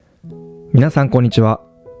皆さんこんにちは。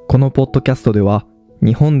このポッドキャストでは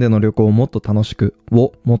日本での旅行をもっと楽しく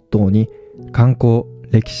をモットーに観光、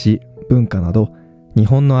歴史、文化など日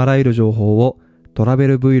本のあらゆる情報をトラベ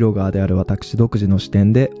ル Vlogger である私独自の視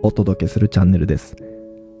点でお届けするチャンネルです。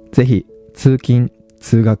ぜひ通勤、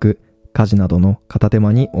通学、家事などの片手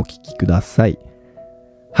間にお聞きください。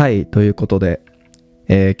はい、ということで、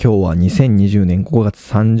今日は2020年5月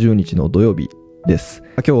30日の土曜日です。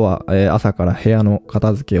今日は、朝から部屋の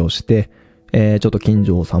片付けをして、ちょっと近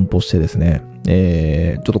所を散歩してですね、ち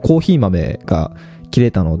ょっとコーヒー豆が切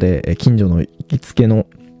れたので、近所の行きつけの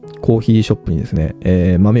コーヒーショップにです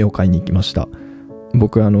ね、豆を買いに行きました。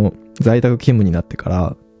僕在宅勤務になってか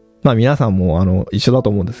ら、まあ皆さんも一緒だと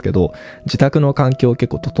思うんですけど、自宅の環境を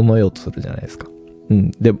結構整えようとするじゃないですか。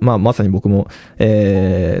で、まあまさに僕も、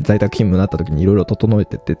在宅勤務になった時にいろいろ整え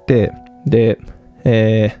てってて、で、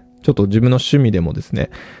ちょっと自分の趣味でもですね、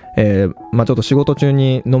まあちょっと仕事中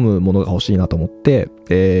に飲むものが欲しいなと思って、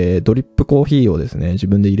ドリップコーヒーをですね、自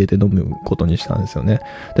分で入れて飲むことにしたんですよね。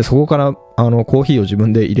で、そこからコーヒーを自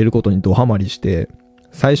分で入れることにドハマりして、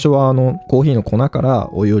最初はコーヒーの粉から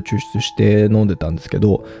お湯を抽出して飲んでたんですけ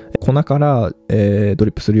ど、粉から、ドリ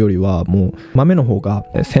ップするよりはもう豆の方が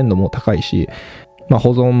鮮度も高いし、まあ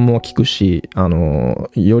保存も効くし、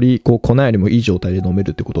よりこう粉よりもいい状態で飲め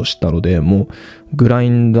るってことを知ったので、もうグライ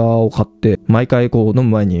ンダーを買って、毎回こう飲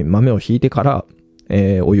む前に豆をひいてから、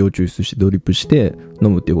お湯を抽出してドリップして飲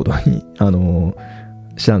むっていうことに、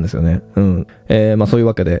したんですよね。まあそういう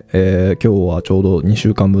わけで、今日はちょうど2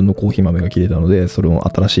週間分のコーヒー豆が切れたので、それを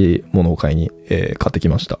新しいものを買いに、買ってき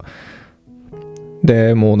ました。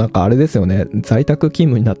で、もうなんかあれですよね。在宅勤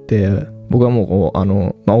務になって、僕はもうこう、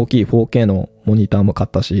まあ大きい 4K のモニターも買っ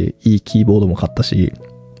たし、いいキーボードも買ったし、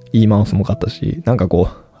いいマウスも買ったし、なんかこ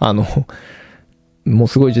う、もう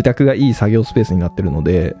すごい自宅がいい作業スペースになってるの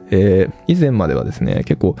で、以前まではですね、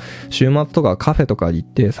結構週末とかカフェとか行っ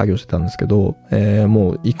て作業してたんですけど、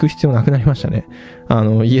もう行く必要なくなりましたね。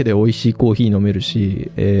家で美味しいコーヒー飲めるし、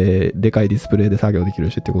でかいディスプレイで作業でき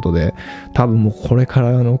るしってことで、多分もうこれか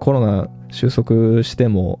らコロナ収束して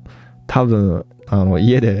も、多分、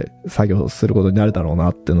家で作業することになるだろうな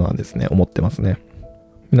っていうのはですね、思ってますね。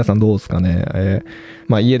皆さんどうですかね。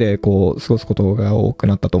まあ家でこう過ごすことが多く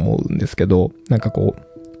なったと思うんですけど、なんかこう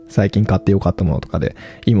最近買ってよかったものとかで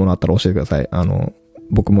いいものあったら教えてください。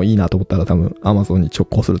僕もいいなと思ったら多分 Amazon に直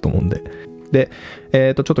行すると思うんで。で、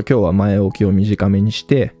ちょっと今日は前置きを短めにし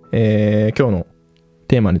て、今日の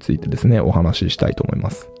テーマについてですね、お話ししたいと思い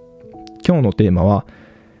ます。今日のテーマは、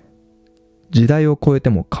時代を超えて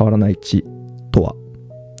も変わらない地とは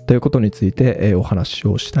ということについて、お話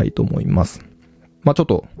をしたいと思います。まあちょっ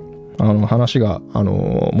と話が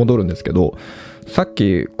戻るんですけど、さっ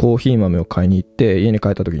きコーヒー豆を買いに行って家に帰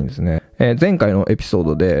った時にですね、前回のエピソー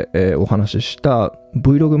ドで、お話しした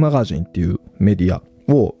Vlog マガジンっていうメディア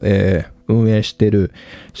を、運営してる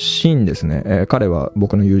シンですね、彼は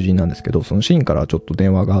僕の友人なんですけど、そのシンからちょっと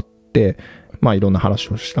電話があって、まあいろんな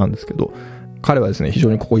話をしたんですけど、彼はですね、非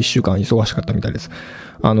常にここ1週間忙しかったみたいです。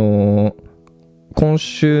今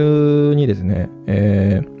週にですね、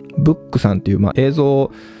ブックさんっていう、まあ、映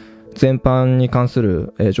像全般に関す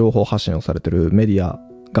る、情報発信をされてるメディア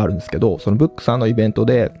があるんですけど、そのブックさんのイベント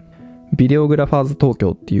で、ビデオグラファーズ東京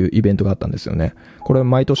っていうイベントがあったんですよね。これ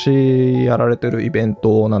毎年やられてるイベン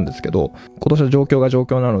トなんですけど、今年は状況が状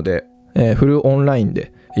況なので、フルオンライン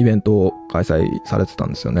でイベントを開催されてたん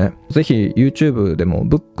ですよね。ぜひ YouTube でも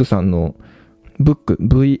ブックさんのブック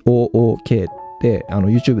VOOK で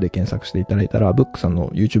YouTube で検索していただいたらブックさんの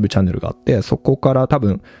YouTube チャンネルがあって、そこから多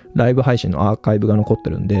分ライブ配信のアーカイブが残って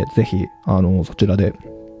るんで、ぜひそちらで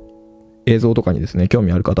映像とかにですね興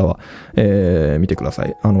味ある方は、見てくださ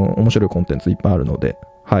い。面白いコンテンツいっぱいあるので、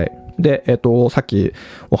はい。でさっき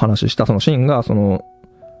お話ししたそのシーンがその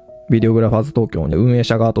ビデオグラファーズ東京に運営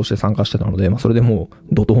者側として参加してたので、まあそれでも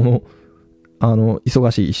う怒涛の忙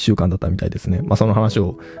しい1週間だったみたいですね。まあその話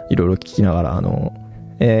をいろいろ聞きながら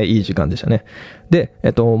いい時間でしたね。で、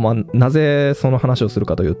まあ、なぜその話をする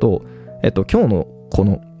かというと、今日のこ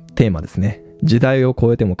のテーマですね。時代を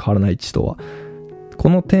超えても変わらない地とは。こ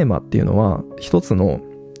のテーマっていうのは、一つの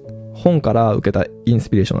本から受けたイン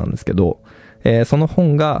スピレーションなんですけど、その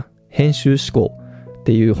本が編集思考っ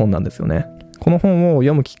ていう本なんですよね。この本を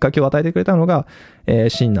読むきっかけを与えてくれたのが、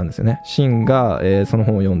シンなんですよね。シンが、その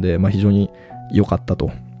本を読んで、まあ、非常に良かった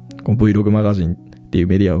と。この Vlog マガジンっていう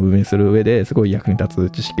メディアを運営する上ですごい役に立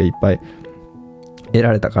つ知識がいっぱい得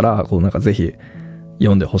られたから、こうなんかぜひ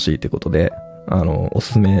読んでほしいということで、お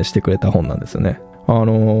すすめしてくれた本なんですよね。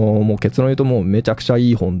もう結論言うともうめちゃくちゃ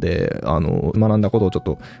いい本で、学んだことをちょっ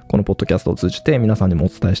とこのポッドキャストを通じて皆さんにもお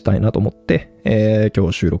伝えしたいなと思って、今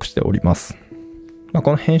日収録しております。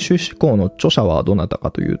この編集思考の著者はどなた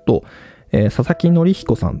かというと、佐々木則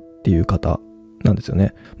彦さんっていう方なんですよ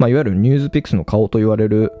ね。いわゆるニュースピックスの顔と言われ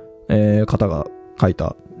る、方が書い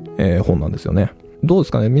た、本なんですよね。どうで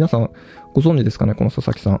すかね、皆さんご存知ですかね、この佐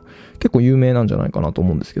々木さん。結構有名なんじゃないかなと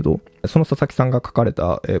思うんですけど、その佐々木さんが書かれ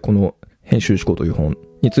た、この編集思考という本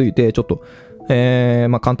についてちょっと、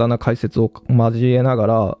簡単な解説を交えな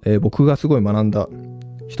がら、僕がすごい学んだ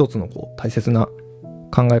一つの大切な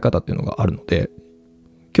考え方っていうのがあるので、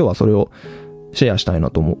今日はそれをシェアしたいな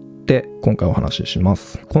と思って今回お話ししま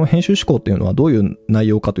す。この編集思考っていうのはどういう内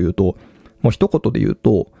容かというと、もう一言で言う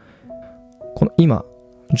と、この今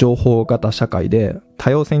情報型社会で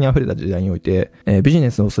多様性にあふれた時代において、ビジネ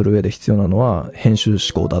スをする上で必要なのは編集思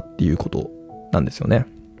考だっていうことなんですよね。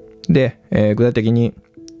で、具体的に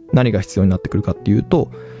何が必要になってくるかっていうと、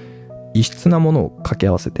異質なものを掛け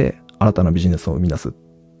合わせて新たなビジネスを生み出すっ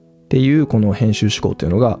ていうこの編集思考という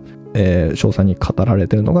のが、詳細に語られ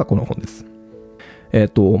ているのがこの本です。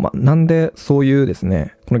なんでそういうです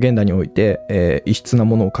ね、この現代において、異質な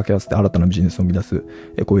ものを掛け合わせて新たなビジネスを生み出す、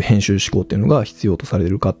こういう編集思考っていうのが必要とされ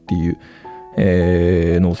るかっていう、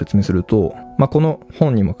のを説明すると、この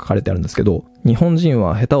本にも書かれてあるんですけど、日本人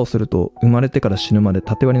は下手をすると生まれてから死ぬまで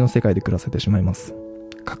縦割りの世界で暮らせてしまいます。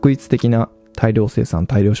確一的な大量生産、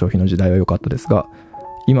大量消費の時代は良かったですが、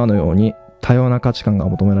今のように多様な価値観が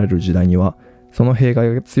求められる時代には、その弊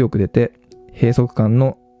害が強く出て閉塞感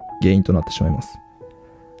の原因となってしまいます。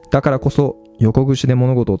だからこそ横串で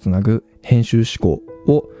物事をつなぐ編集思考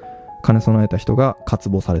を兼ね備えた人が渇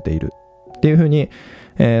望されているっていうふうに、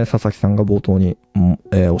佐々木さんが冒頭に、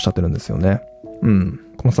おっしゃってるんですよね。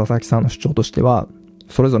この佐々木さんの主張としては、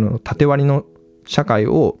それぞれの縦割りの社会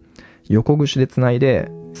を横串でつない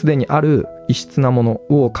で、すでにある異質なもの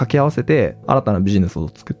を掛け合わせて新たなビジネスを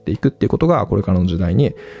作っていくっていうことがこれからの時代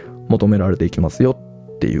に求められていきますよ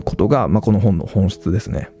っていうことが、この本の本質です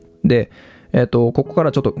ね。で、ここか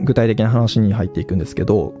らちょっと具体的な話に入っていくんですけ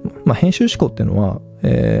ど、編集思考っていうのは、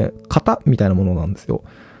型みたいなものなんですよ。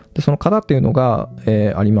で、その型っていうのが、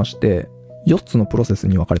ありまして、4つのプロセス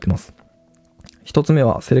に分かれてます。1つ目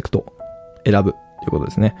はセレクト、選ぶということ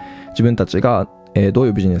ですね。自分たちが、どうい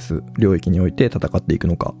うビジネス領域において戦っていく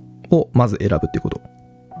のかをまず選ぶっていうこと。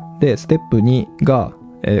で、ステップ2が、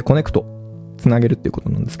コネクト、つなげるっていうこと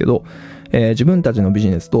なんですけど、自分たちのビジ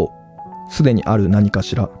ネスとすでにある何か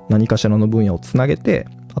しらの分野をつなげて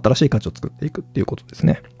新しい価値を作っていくっていうことです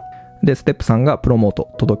ね。で、ステップ3がプロモート、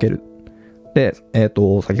届ける。で、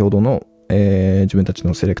先ほどの、自分たち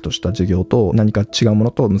のセレクトした事業と何か違うも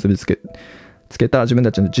のと結びつけた自分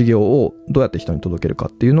たちの事業をどうやって人に届けるか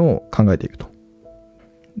っていうのを考えていくと。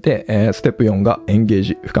で、ステップ4がエンゲー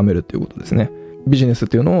ジ、深めるっていうことですね。ビジネスっ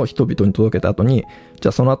ていうのを人々に届けた後に、じゃ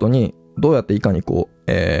あその後にどうやっていかに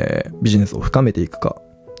ビジネスを深めていくか、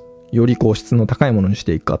より質の高いものにし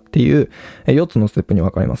ていくかっていう4つのステップに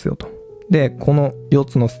分かれますよと。で、この4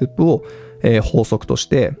つのステップを法則とし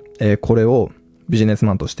て、これをビジネス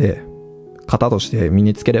マンとして、型として身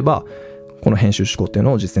につければ、この編集思考っていう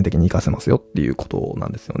のを実践的に活かせますよっていうことな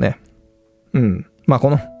んですよね。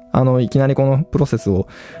いきなりこのプロセスを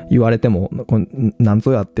言われても、なん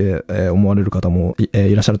ぞやって思われる方も い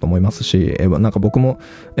らっしゃると思いますし、僕も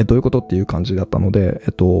どういうことっていう感じだったので、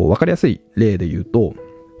わかりやすい例で言うと、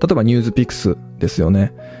例えばニュースピックスですよ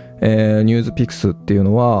ね。ニュースピックスっていう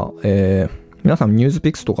のは、皆さんニュースピ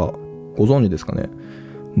ックスとかご存知ですかね。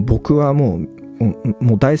僕はもう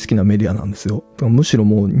大好きなメディアなんですよ。むしろ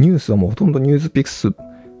もうニュースはもうほとんどニュースピックス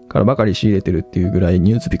からばかり仕入れてるっていうぐらい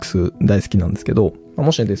ニュースピックス大好きなんですけど、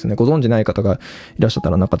もしですね、ご存知ない方がいらっしゃった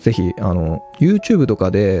らぜひ、YouTube とか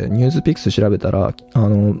でニュースピックス調べたら、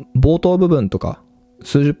冒頭部分とか、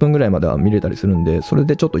数十分ぐらいまでは見れたりするんで、それ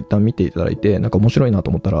でちょっと一旦見ていただいて、面白いなと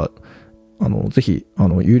思ったら、ぜひ、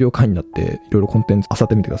有料会員になって、いろいろコンテンツ漁っ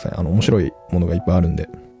てみてください。面白いものがいっぱいあるんで。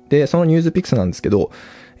で、そのニュースピックスなんですけど、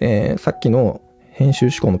さっきの編集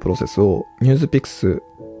思考のプロセスを、ニュースピックス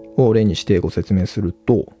を例にしてご説明する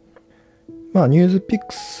と、ニュースピッ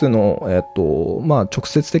クスの、直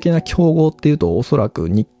接的な競合っていうと、おそらく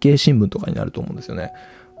日経新聞とかになると思うんですよね。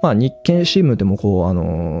日経新聞で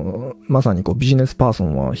もまさにビジネスパーソ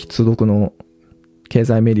ンは必読の経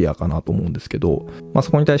済メディアかなと思うんですけど、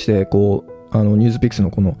そこに対してニュースピックスの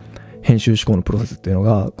この編集思考のプロセスっていうの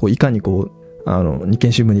が、いかに日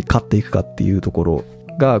経新聞に勝っていくかっていうところ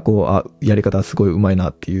が、やり方すごい上手いな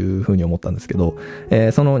っていうふうに思ったんですけど、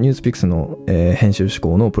そのニュースピックスの、編集思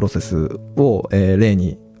考のプロセスを、例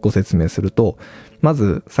にご説明すると、ま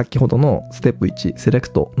ず先ほどのステップ1、セレク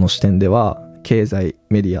トの視点では、経済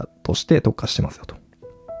メディアとして特化してますよと。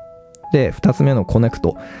で、2つ目のコネク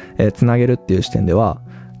ト、つなげるっていう視点では、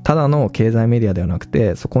ただの経済メディアではなく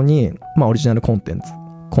て、そこに、オリジナルコンテンツ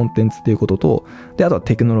っていうことと、で、あとは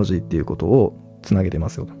テクノロジーっていうことをつなげてま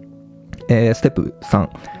すよと。ステップ3、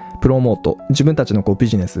プロモート。自分たちのビ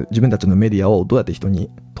ジネス、自分たちのメディアをどうやって人に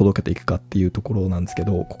届けていくかっていうところなんですけ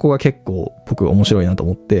ど、ここが結構僕面白いなと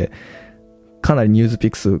思って、かなりニュースピ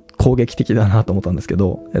ックス攻撃的だなと思ったんですけ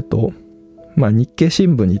ど、日経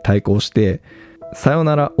新聞に対抗して、さよ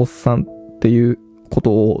ならおっさんっていうこ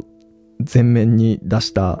とを前面に出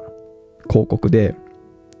した広告で、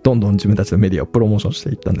どんどん自分たちのメディアをプロモーションして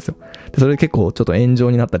いったんですよ。で、それで結構ちょっと炎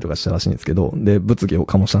上になったりとかしたらしいんですけど、で、物議を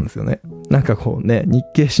醸したんですよね。なんか日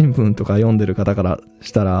経新聞とか読んでる方から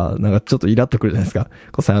したら、なんかちょっとイラっとくるじゃないですか。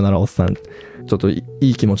さよならおっさん。ちょっとい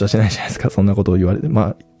い気持ちはしないじゃないですか。そんなことを言われて。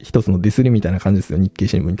一つのディスりみたいな感じですよ。日経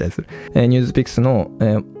新聞に対する。ニュースピックスの、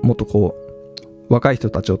もっと若い人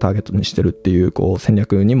たちをターゲットにしてるっていう、戦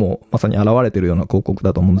略にもまさに現れてるような広告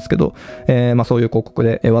だと思うんですけど、そういう広告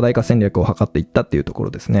で話題化戦略を図っていったっていうとこ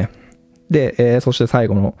ろですね。で、そして最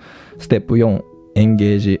後のステップ4、エン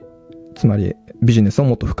ゲージ。つまりビジネスを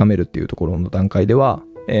もっと深めるっていうところの段階では、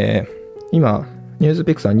今、ニュース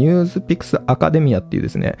ピックスはニュースピックスアカデミアっていうで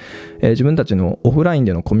すね、自分たちのオフライン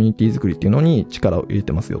でのコミュニティ作りっていうのに力を入れ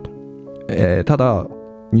てますよと。ただ、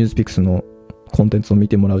ニュースピックスのコンテンツを見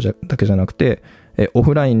てもらうだけじゃなくて、オ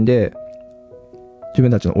フラインで自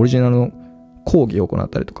分たちのオリジナルの講義を行っ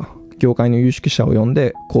たりとか、業界の有識者を呼ん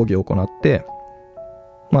で講義を行って、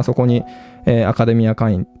そこに、アカデミア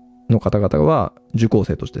会員の方々は受講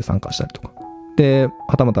生として参加したりとか、で、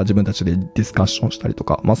はたまた自分たちでディスカッションしたりと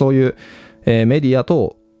か、そういう、メディア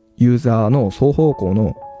とユーザーの双方向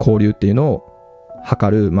の交流っていうのを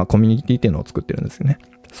図る、コミュニティっていうのを作ってるんですよね。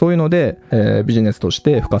そういうので、ビジネスとし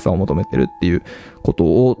て深さを求めてるっていうこと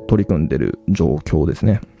を取り組んでる状況です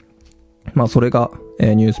ね。それが、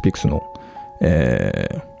ニュースピックスの、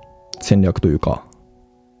戦略というか、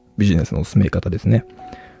ビジネスの進め方ですね。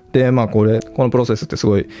で、このプロセスってす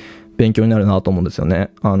ごい勉強になるなと思うんですよね。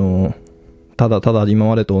ただ今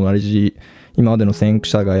までと同じ、今までの先駆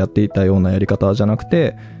者がやっていたようなやり方じゃなく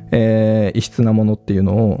て、異質なものっていう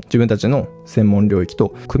のを自分たちの専門領域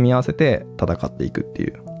と組み合わせて戦っていくってい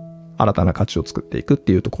う、新たな価値を作っていくっ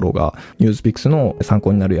ていうところがニュースピックスの参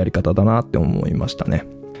考になるやり方だなって思いましたね。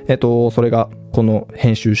それがこの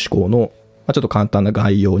編集思考のちょっと簡単な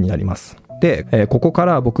概要になります。で、ここか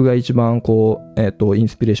ら僕が一番イン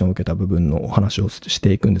スピレーションを受けた部分のお話をし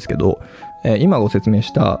ていくんですけど、今ご説明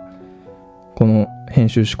したこの編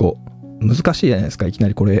集思考、難しいじゃないですか。いきな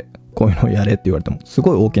りこういうのをやれって言われてもす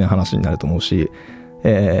ごい大きな話になると思うし、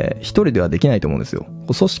一人ではできないと思うんですよ。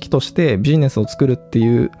組織としてビジネスを作るって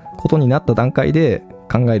いうことになった段階で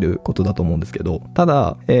考えることだと思うんですけど、た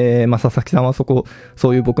だ、佐々木さんはそ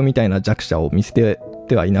ういう僕みたいな弱者を見捨て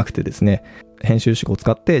てはいなくてですね、編集思考を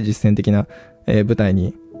使って実践的な、舞台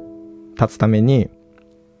に立つために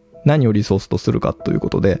何をリソースとするかというこ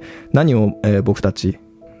とで、何を、僕たち、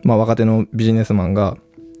若手のビジネスマンが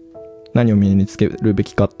何を身につけるべ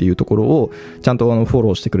きかっていうところをちゃんとフォロ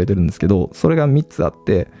ーしてくれてるんですけど、それが3つあっ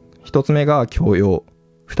て、1つ目が教養、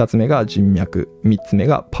2つ目が人脈、3つ目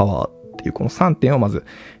がパワーっていうこの3点をまず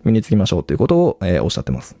身につけましょうということを、おっしゃっ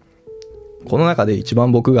てます。この中で一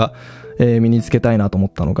番僕が、身につけたいなと思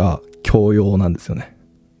ったのが教養なんですよね。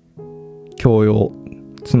教養、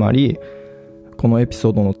つまりこのエピ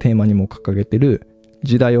ソードのテーマにも掲げてる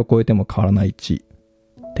時代を超えても変わらない地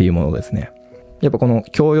っていうものですね。やっぱこの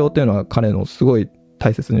教養っていうのは彼のすごい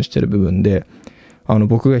大切にしてる部分で、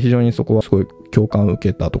僕が非常にそこはすごい共感を受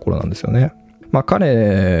けたところなんですよね。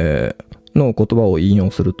彼の言葉を引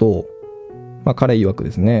用すると、彼曰く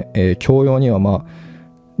ですね、教養には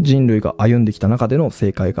人類が歩んできた中での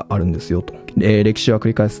正解があるんですよと。歴史は繰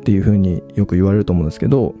り返すっていう風によく言われると思うんですけ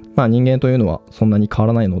ど、人間というのはそんなに変わ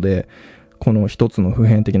らないので、この一つの普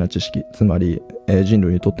遍的な知識、つまり、人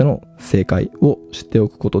類にとっての正解を知ってお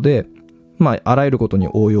くことで、あらゆることに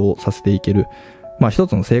応用させていける、一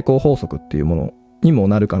つの成功法則っていうものにも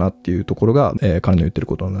なるかなっていうところが、彼の言ってる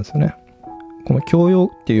ことなんですよね。この教養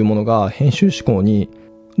っていうものが編集思考に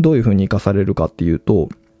どういう風に活かされるかっていうと、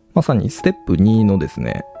まさにステップ2のです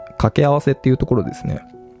ね、掛け合わせっていうところですね。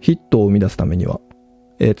ヒットを生み出すためには、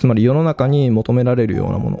つまり世の中に求められるよ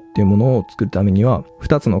うなものっていうものを作るためには、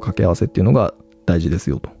2つの掛け合わせっていうのが大事です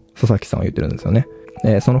よと、佐々木さんは言ってるんですよね。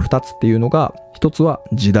その2つっていうのが、1つは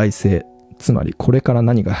時代性、つまりこれから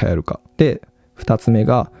何が流行るか。で、2つ目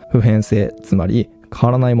が普遍性、つまり変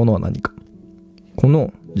わらないものは何か。こ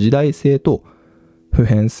の時代性と普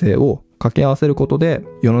遍性を掛け合わせることで、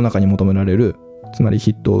世の中に求められる、つまり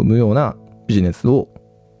ヒットを生むようなビジネスを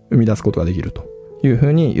生み出すことができるというふ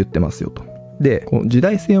うに言ってますよと。で、こう時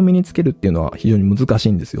代性を身につけるっていうのは非常に難し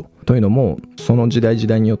いんですよ。というのも、その時代時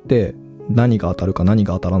代によって何が当たるか何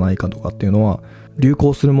が当たらないかとかっていうのは、流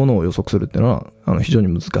行するものを予測するっていうのは非常に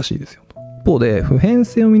難しいですよ。一方で、普遍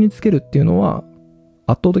性を身につけるっていうのは、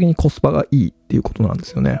圧倒的にコスパがいいっていうことなんで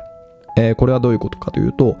すよね。これはどういうことかとい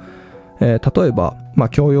うと、例えば、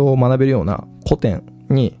教養を学べるような古典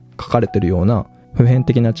に書かれてるような普遍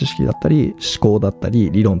的な知識だったり、思考だった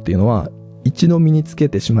り、理論っていうのは、一度身につけ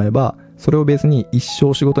てしまえば、それをベースに一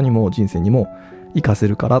生仕事にも人生にも活かせ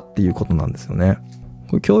るからっていうことなんですよね。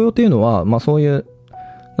これ教養っていうのは、そういう、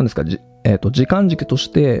なんですか、時間軸とし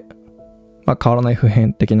て、変わらない普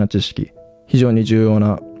遍的な知識、非常に重要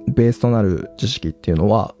なベースとなる知識っていうの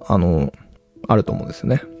は、あると思うんですよ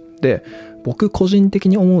ね。で、僕個人的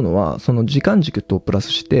に思うのは、その時間軸とプラ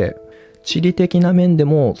スして、地理的な面で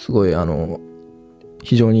もすごい、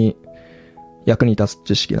非常に役に立つ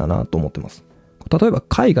知識だなと思ってます。例えば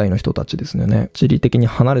海外の人たちですよね。地理的に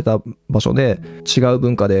離れた場所で違う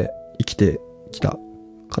文化で生きてきた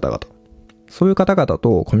方々。そういう方々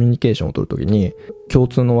とコミュニケーションを取るときに共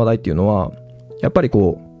通の話題っていうのは、やっぱり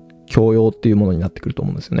教養っていうものになってくると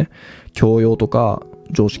思うんですよね。教養とか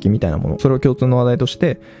常識みたいなもの。それを共通の話題とし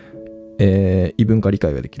て、異文化理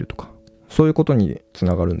解ができるとか。そういうことにつ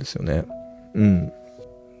ながるんですよね。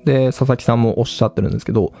で、佐々木さんもおっしゃってるんです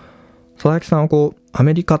けど、佐々木さんはア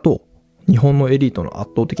メリカと日本のエリートの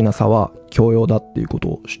圧倒的な差は教養だっていうこと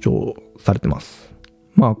を主張されてます。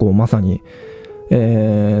まさに、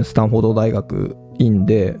スタンフォード大学院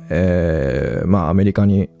で、アメリカ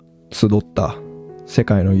に集った世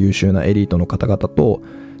界の優秀なエリートの方々と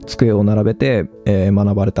机を並べて、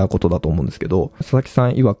学ばれたことだと思うんですけど、佐々木さ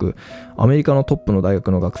ん曰くアメリカのトップの大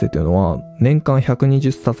学の学生というのは年間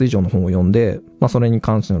120冊以上の本を読んで、それに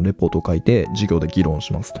関してのレポートを書いて授業で議論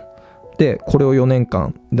しますと。で、これを4年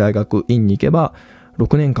間大学院に行けば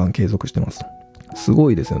6年間継続してますと。す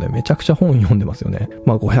ごいですよね。めちゃくちゃ本読んでますよね。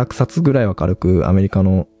500冊ぐらいは軽くアメリカ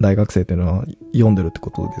の大学生っていうのは読んでるってこ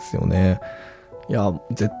とですよね。いや、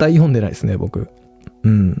絶対読んでないですね、僕。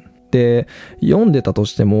で、読んでたと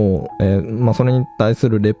しても、それに対す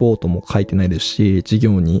るレポートも書いてないですし、授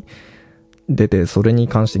業に出てそれに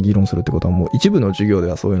関して議論するってことはもう一部の授業で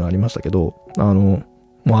はそういうのありましたけど、も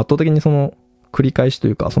う圧倒的にその繰り返しと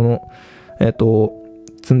いうか、積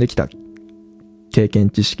んできた経験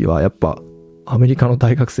知識はやっぱアメリカの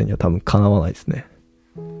大学生には多分かなわないですね。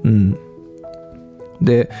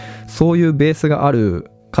で、そういうベースがある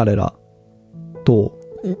彼らと、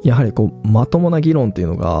やはりまともな議論っていう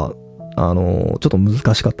のが、ちょっと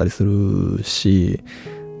難しかったりするし、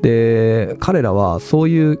で、彼らはそう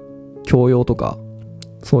いう教養とか、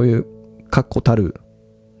そういう確固たる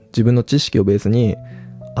自分の知識をベースに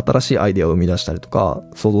新しいアイデアを生み出したりとか、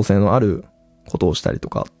創造性のあることをしたりと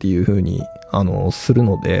かっていう風に、する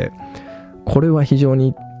ので、これは非常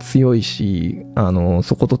に強いし、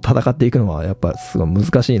そこと戦っていくのはやっぱすごい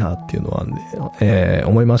難しいなっていうのは、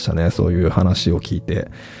思いましたね。そういう話を聞いて。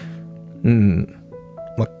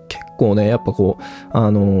結構ね、やっぱそ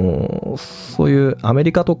ういうアメ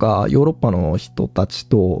リカとかヨーロッパの人たち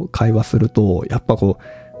と会話すると、やっぱ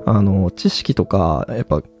知識とか、やっ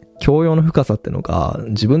ぱ教養の深さっていうのが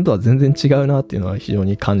自分とは全然違うなっていうのは非常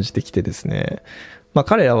に感じてきてですね。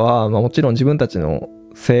彼らは、もちろん自分たちの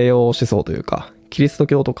西洋思想というか、キリスト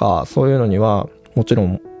教とかそういうのにはもちろ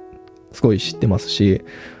んすごい知ってますし、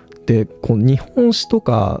で、日本史と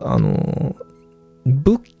か、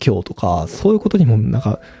仏教とかそういうことにも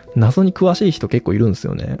謎に詳しい人結構いるんです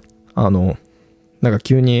よね。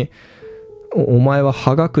急に、お前は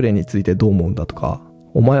葉隠れについてどう思うんだとか、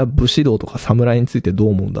お前は武士道とか侍についてどう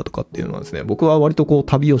思うんだとかっていうのはですね、僕は割と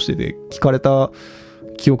旅をしてて聞かれた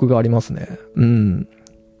記憶がありますね。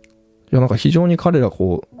いや、非常に彼ら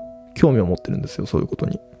興味を持ってるんですよ、そういうこと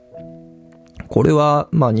に。これは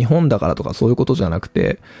日本だからとかそういうことじゃなく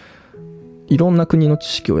て、いろんな国の知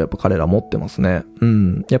識をやっぱ彼ら持ってますね。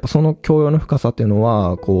やっぱその教養の深さっていうの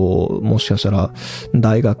はもしかしたら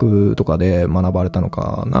大学とかで学ばれたの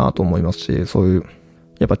かなと思いますし、そういう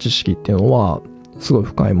やっぱ知識っていうのはすごい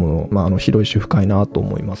深いもの、広いし深いなと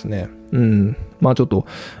思いますね。ちょっと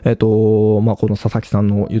この佐々木さん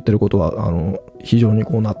の言ってることは非常に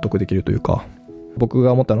納得できるというか、僕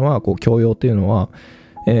が思ったのは教養っていうのは、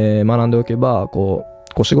学んでおけば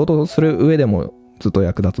仕事をする上でもずっと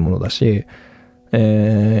役立つものだし、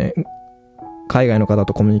海外の方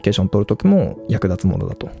とコミュニケーション取るときも役立つもの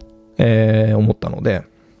だと、思ったので、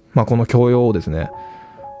この教養をですね、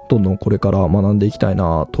どんどんこれから学んでいきたい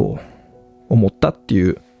なと思ったってい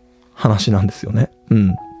う話なんですよね。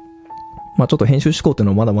ちょっと編集思考っていう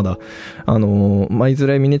のはまだまだ、いず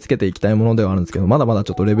れ身につけていきたいものではあるんですけど、まだまだ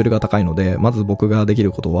ちょっとレベルが高いので、まず僕ができ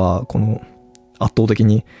ることは、この圧倒的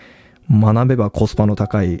に学べばコスパの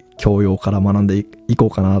高い教養から学んでいこう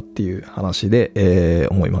かなっていう話で、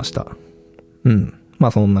思いました。ま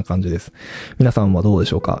あそんな感じです。皆さんはどうで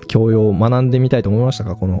しょうか？教養を学んでみたいと思いました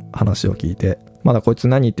か？この話を聞いて。まだこいつ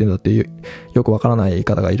何言ってんだっていうよくわからない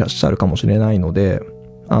方がいらっしゃるかもしれないので、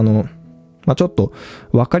ちょっと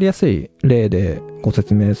わかりやすい例でご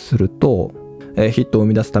説明すると、ヒットを生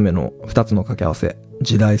み出すための2つの掛け合わせ、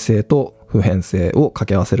時代性と普遍性を掛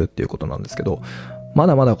け合わせるっていうことなんですけど、ま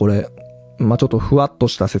だまだこれ、ちょっとふわっと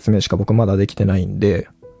した説明しか僕まだできてないんで、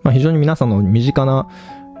非常に皆さんの身近な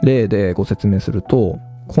例でご説明すると、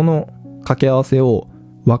この掛け合わせを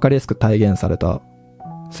分かりやすく体現された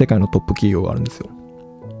世界のトップ企業があるんですよ。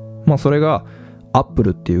それがアップ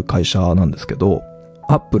ルっていう会社なんですけど、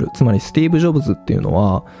アップル、つまりスティーブ・ジョブズっていうの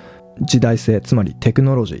は時代性、つまりテク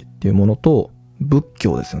ノロジーっていうものと仏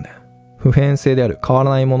教ですよね。普遍性である、変わら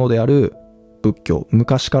ないものである仏教、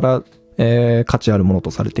昔から、価値あるもの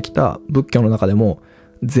とされてきた仏教の中でも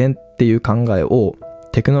禅っていう考えを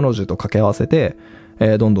テクノロジーと掛け合わせて、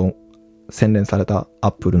どんどん洗練されたア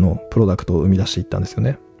ップルのプロダクトを生み出していったんですよ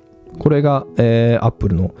ね。これが、アップ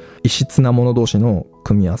ルの異質なもの同士の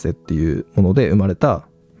組み合わせっていうもので生まれた、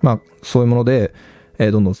そういうもので、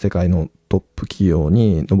どんどん世界のトップ企業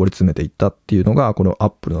に上り詰めていったっていうのがこのアッ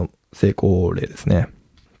プルの成功例ですね。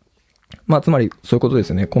つまりそういうことで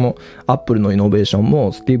すね。このアップルのイノベーション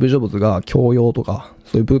もスティーブ・ジョブズが教養とか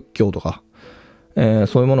そういう仏教とか、そうい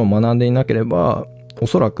うものを学んでいなければ、お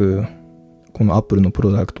そらくこのアップルのプ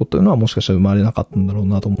ロダクトというのはもしかしたら生まれなかったんだろう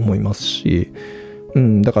なと思いますし、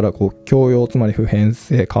だから教養、つまり普遍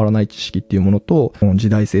性、変わらない知識っていうものと時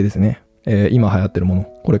代性ですね。今流行ってるもの、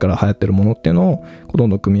これから流行ってるものっていうのをどん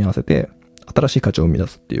どん組み合わせて新しい価値を生み出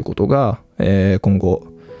すっていうことが、今後、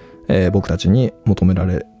僕たちに求めら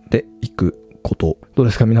れていくこと。どう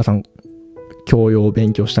ですか皆さん、教養を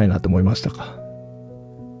勉強したいなって思いましたか？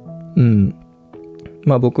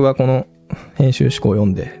僕はこの編集思考を読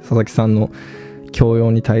んで佐々木さんの教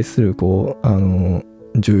養に対する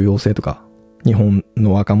重要性とか、日本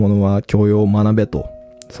の若者は教養を学べと、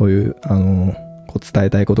そういう伝え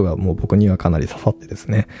たいことがもう僕にはかなり刺さってです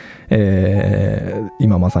ね、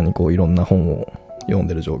今まさにいろんな本を読ん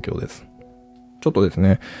でる状況です。ちょっとです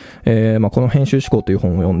ね、この編集思考という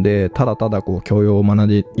本を読んで、ただただ教養を学ん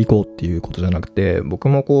でいこうっていうことじゃなくて、僕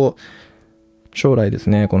も将来です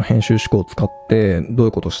ね、この編集思考を使ってどうい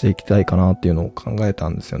うことをしていきたいかなっていうのを考えた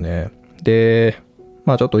んですよね。で、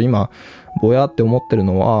ちょっと今、ぼやって思ってる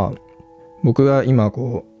のは、僕が今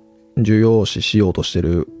重要視しようとして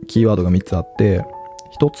るキーワードが3つあって、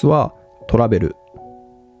1つはトラベル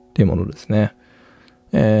っていうものですね。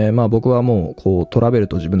僕はもうトラベル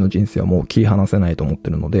と自分の人生はもう切り離せないと思って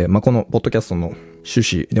るので、このポッドキャストの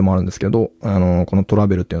趣旨でもあるんですけど、このトラ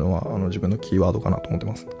ベルっていうのは自分のキーワードかなと思って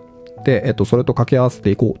ます。で、それと掛け合わせて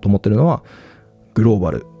いこうと思ってるのはグロー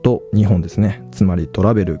バルと日本ですね。つまりト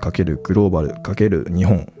ラベル×グローバル×日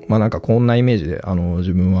本。こんなイメージで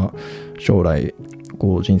自分は将来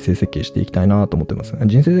人生設計していきたいなと思ってますね。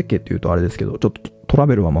人生設計っていうとあれですけど、ちょっとトラ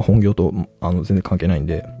ベルは本業と全然関係ないん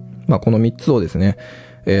で、この3つをですね、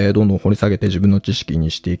どんどん掘り下げて自分の知識に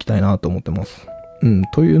していきたいなと思ってます。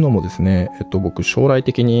というのもですね、僕将来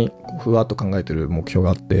的にふわっと考えてる目標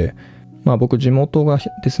があって、僕地元が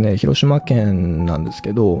ですね、広島県なんです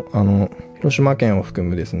けど、広島県を含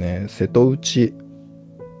むですね、瀬戸内、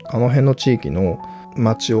辺の地域の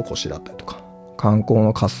町おこしだったりとか、観光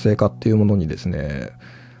の活性化っていうものにですね、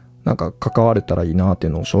関われたらいいなって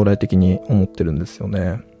いうのを将来的に思ってるんですよ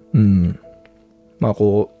ね。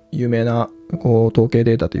有名な統計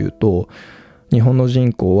データで言うと、日本の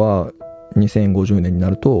人口は2050年にな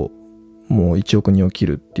るともう1億人を切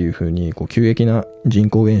るっていう風に急激な人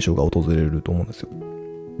口減少が訪れると思うんですよ。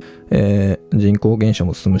人口減少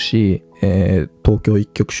も進むし、東京一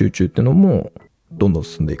極集中っていうのもどんどん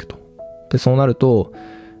進んでいくと。で、そうなると、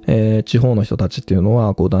地方の人たちっていうの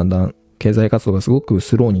はだんだん経済活動がすごく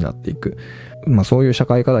スローになっていく。そういう社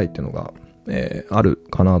会課題っていうのが、ある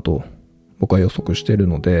かなと僕は予測している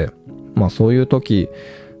ので、そういう時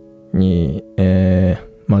に、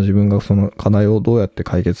自分がその課題をどうやって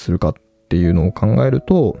解決するかっていうのを考える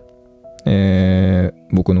と、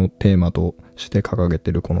僕のテーマとして掲げ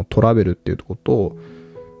てるこのトラベルっていうところと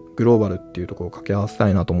グローバルっていうところを掛け合わせた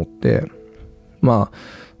いなと思って、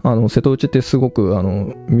瀬戸内ってすごく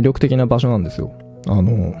魅力的な場所なんですよ。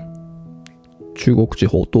中国地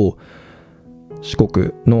方と四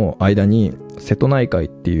国の間に瀬戸内海っ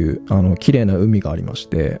ていう綺麗な海がありまし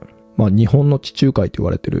て、日本の地中海と言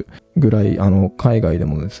われてるぐらい海外で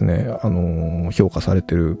もですね評価され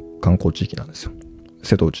てる観光地域なんですよ、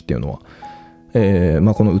瀬戸内っていうのは。こ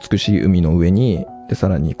の美しい海の上に、で、さ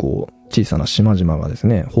らにこう、小さな島々がです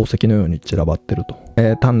ね、宝石のように散らばってると。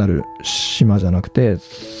単なる島じゃなくて、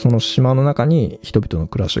その島の中に人々の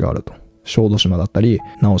暮らしがあると。小豆島だったり、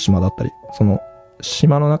直島だったり、その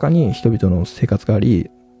島の中に人々の生活があり、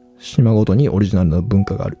島ごとにオリジナルな文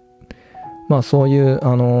化がある。そういう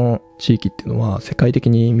地域っていうのは世界的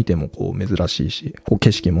に見てもこう珍しいし、こう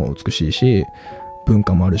景色も美しいし、文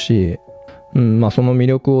化もあるし、その魅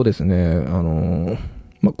力をですね、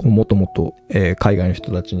こうもっともっと、海外の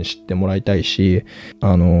人たちに知ってもらいたいし、こ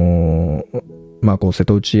う瀬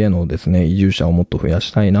戸内へのですね、移住者をもっと増や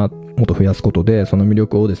したいな、もっと増やすことで、その魅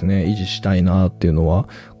力をですね、維持したいなっていうのは、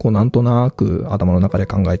こうなんとなく頭の中で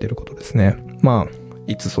考えていることですね。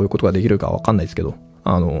いつそういうことができるかわかんないですけど、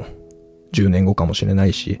10年後かもしれな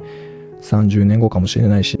いし、30年後かもしれ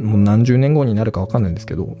ないし、もう何十年後になるかわかんないんです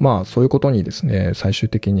けど、そういうことにですね、最終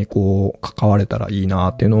的にこう、関われたらいいな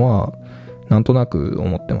っていうのは、なんとなく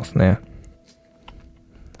思ってますね。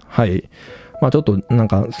はい。ちょっとなん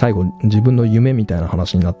か最後自分の夢みたいな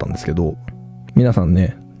話になったんですけど、皆さん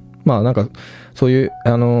ね、なんかそういう、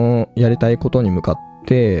やりたいことに向かっ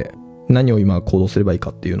て何を今行動すればいいか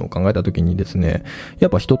っていうのを考えたときにですね、や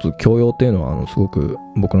っぱ一つ教養っていうのはすごく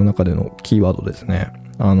僕の中でのキーワードですね。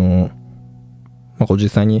こう実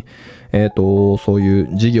際に、そうい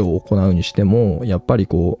う事業を行うにしても、やっぱり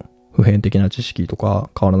こう、普遍的な知識とか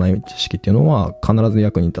変わらない知識っていうのは必ず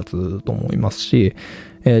役に立つと思いますし、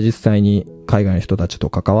実際に海外の人たちと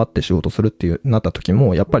関わって仕事するっていうなった時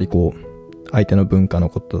も、やっぱりこう、相手の文化の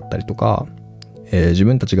ことだったりとか、自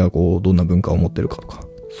分たちがこう、どんな文化を持ってるかとか、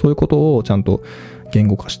そういうことをちゃんと言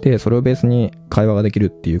語化して、それをベースに会話ができるっ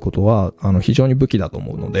ていうことは、非常に武器だと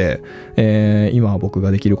思うので、今僕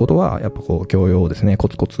ができることは、やっぱこう、教養をですね、コ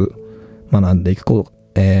ツコツ学んでいくこ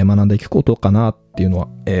とかなっていうのは、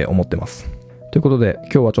思ってます。ということで、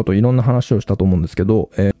今日はちょっといろんな話をしたと思うんですけど、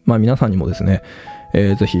皆さんにもですね、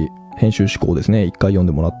ぜひ編集思考をですね、一回読ん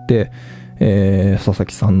でもらって、佐々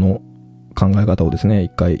木さんの考え方をですね、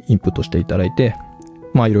一回インプットしていただいて、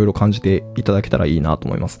いろいろ感じていただけたらいいなと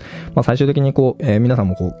思います。最終的にこう、皆さん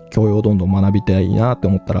もこう、教養をどんどん学びたいなって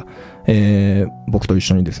思ったら、僕と一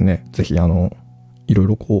緒にですね、ぜひいろい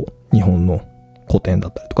ろこう、日本の古典だ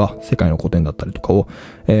ったりとか、世界の古典だったりとかを、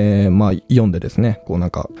読んでですね、こうなん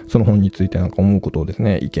か、その本についてなんか思うことをです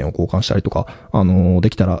ね、意見を交換したりとか、で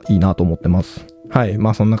きたらいいなと思ってます。はい。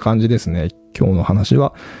そんな感じですね。今日の話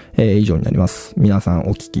は、以上になります。皆さん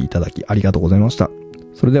お聞きいただきありがとうございました。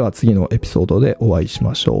それでは次のエピソードでお会いし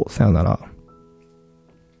ましょう。さよなら。